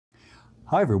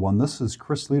Hi everyone, this is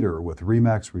Chris Leeder with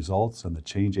RE/MAX Results and the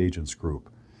Change Agents Group.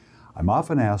 I'm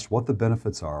often asked what the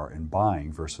benefits are in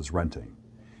buying versus renting.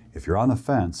 If you're on the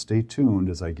fence, stay tuned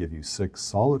as I give you 6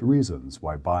 solid reasons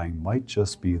why buying might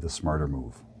just be the smarter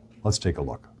move. Let's take a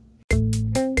look.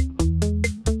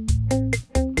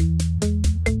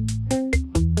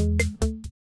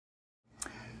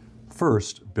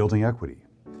 First, building equity.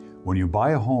 When you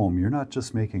buy a home, you're not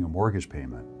just making a mortgage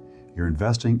payment, you're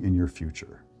investing in your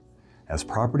future. As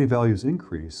property values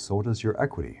increase, so does your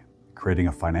equity, creating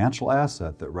a financial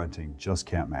asset that renting just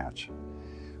can't match.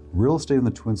 Real estate in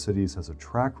the Twin Cities has a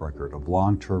track record of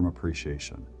long-term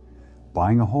appreciation.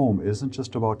 Buying a home isn't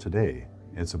just about today,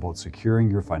 it's about securing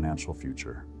your financial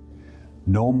future.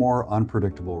 No more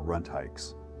unpredictable rent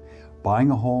hikes.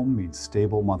 Buying a home means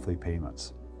stable monthly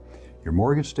payments. Your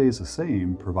mortgage stays the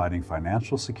same, providing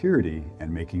financial security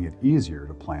and making it easier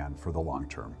to plan for the long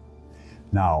term.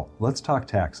 Now, let's talk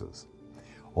taxes.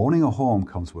 Owning a home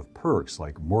comes with perks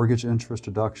like mortgage interest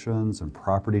deductions and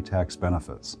property tax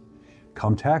benefits.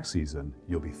 Come tax season,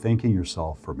 you'll be thanking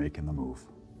yourself for making the move.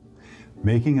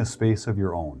 Making a space of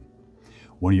your own.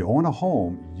 When you own a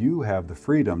home, you have the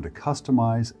freedom to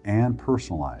customize and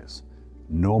personalize.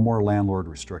 No more landlord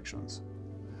restrictions.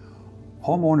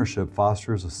 Home ownership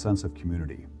fosters a sense of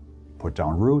community. Put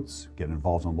down roots, get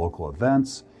involved in local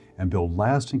events, and build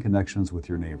lasting connections with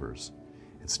your neighbors.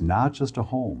 It's not just a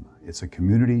home, it's a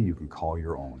community you can call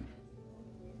your own.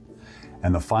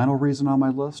 And the final reason on my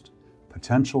list,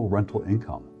 potential rental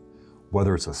income.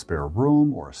 Whether it's a spare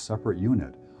room or a separate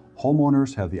unit,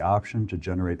 homeowners have the option to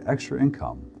generate extra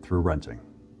income through renting.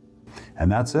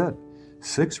 And that's it.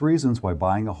 6 reasons why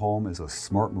buying a home is a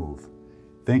smart move.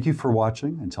 Thank you for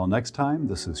watching. Until next time,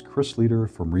 this is Chris Leeder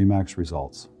from RE/MAX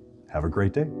Results. Have a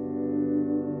great day.